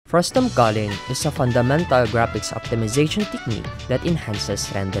Frustum culling is a fundamental graphics optimization technique that enhances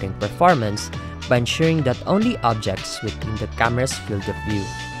rendering performance by ensuring that only objects within the camera's field of view,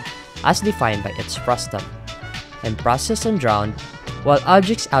 as defined by its frustum, and processed and drawn, while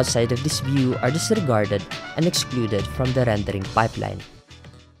objects outside of this view are disregarded and excluded from the rendering pipeline.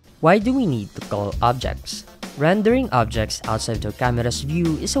 Why do we need to cull objects? Rendering objects outside the camera's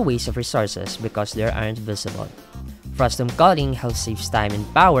view is a waste of resources because they aren't visible. Frustum culling helps save time and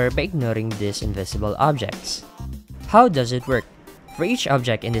power by ignoring these invisible objects. How does it work? For each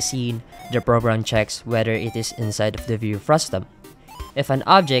object in the scene, the program checks whether it is inside of the view frustum. If an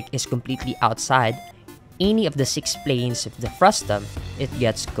object is completely outside any of the 6 planes of the frustum, it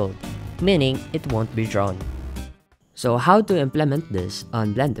gets culled, meaning it won't be drawn. So how to implement this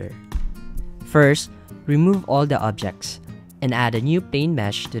on Blender? First, remove all the objects and add a new plane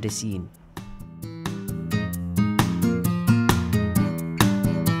mesh to the scene.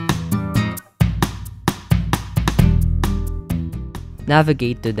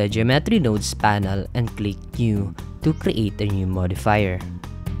 Navigate to the Geometry Nodes panel and click New to create a new modifier.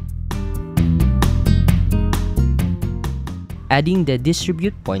 Adding the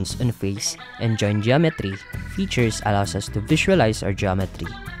Distribute Points on Face and Join Geometry features allows us to visualize our geometry,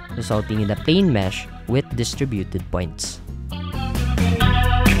 resulting in a plane mesh with distributed points.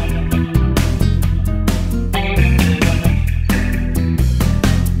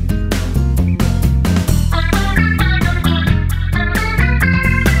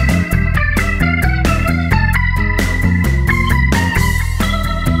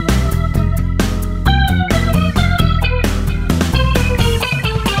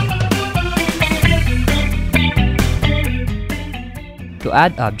 To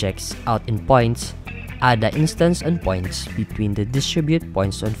add objects out in points, add the instance on points between the distribute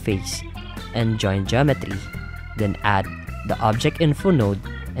points on face and join geometry. Then add the object info node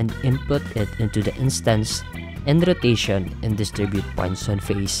and input it into the instance and rotation and distribute points on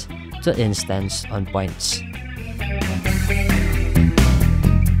face to instance on points.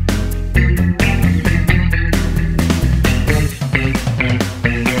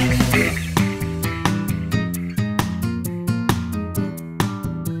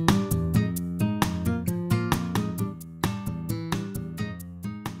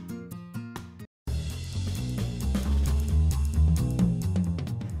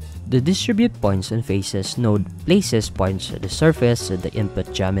 The Distribute Points on Faces node places points at the surface of the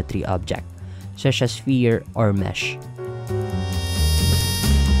input geometry object, such as sphere or mesh.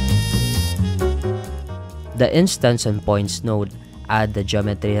 The Instance on Points node add the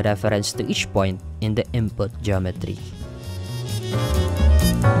geometry reference to each point in the input geometry.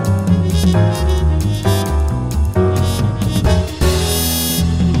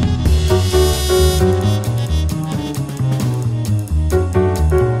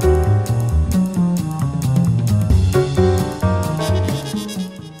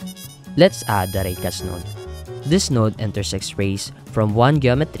 Let's add the Raycast node. This node intersects rays from one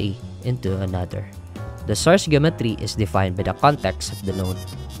geometry into another. The source geometry is defined by the context of the node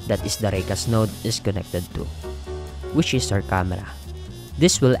that is the Raycast node is connected to, which is our camera.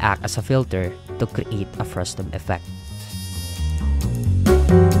 This will act as a filter to create a frustum effect.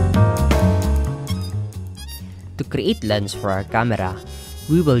 To create lens for our camera,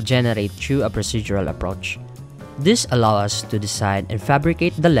 we will generate through a procedural approach. This allows us to design and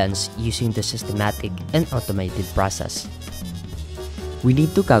fabricate the lens using the systematic and automated process. We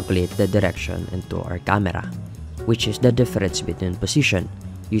need to calculate the direction into our camera, which is the difference between position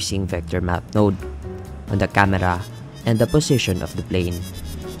using vector map node on the camera and the position of the plane.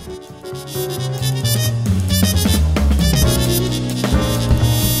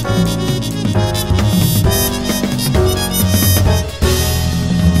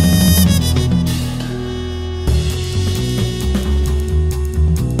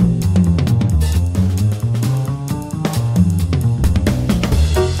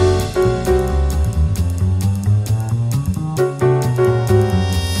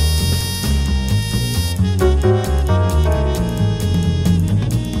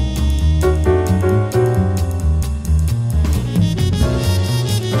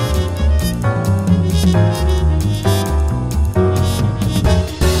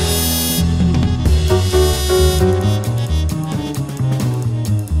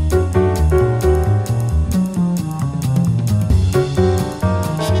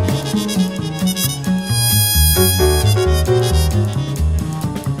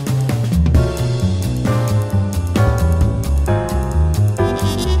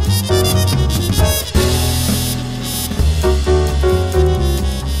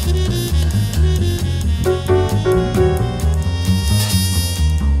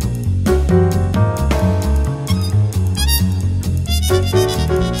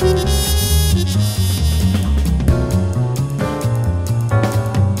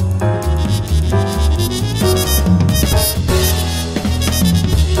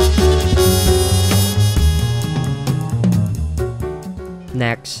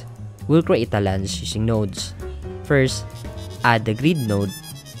 Next, we'll create a lens using nodes. First, add the grid node,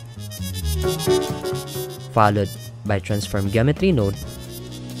 followed by transform geometry node,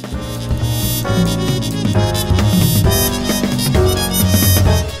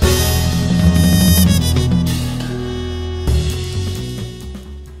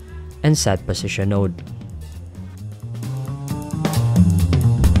 and set position node.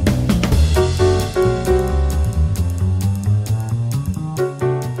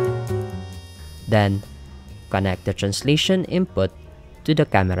 Then, connect the translation input to the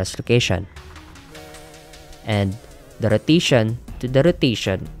camera's location, and the rotation to the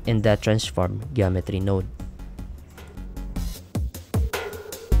rotation in the transform geometry node.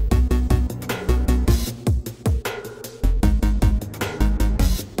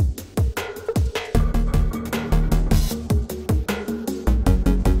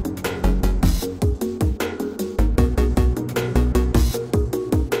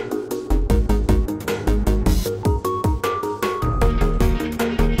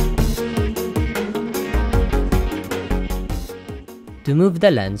 To move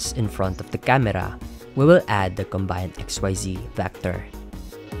the lens in front of the camera, we will add the combined XYZ vector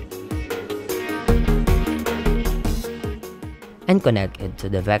and connect it to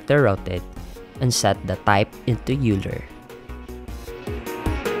the vector rotate and set the type into Euler.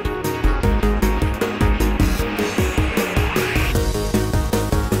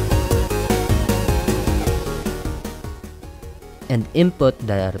 And input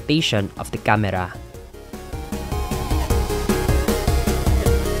the rotation of the camera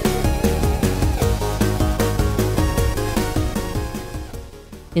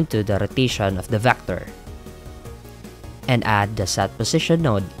into the rotation of the vector, and add the set position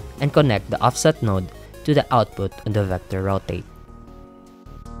node and connect the offset node to the output on the vector rotate.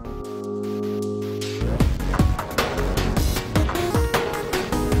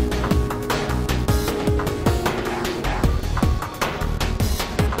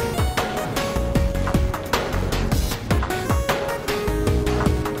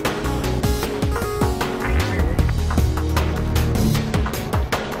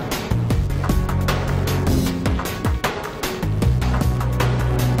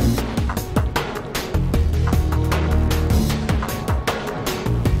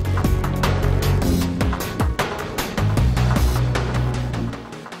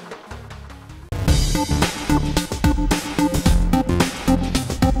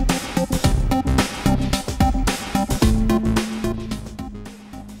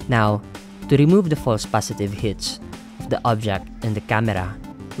 Now, to remove the false positive hits of the object in the camera,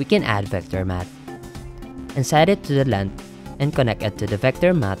 we can add vector math and set it to the length and connect it to the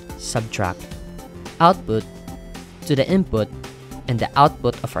vector math subtract output to the input, and the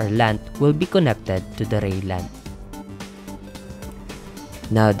output of our length will be connected to the ray length.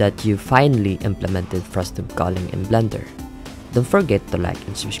 Now that you've finally implemented Frustum culling in Blender, don't forget to like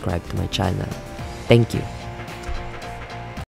and subscribe to my channel. Thank you.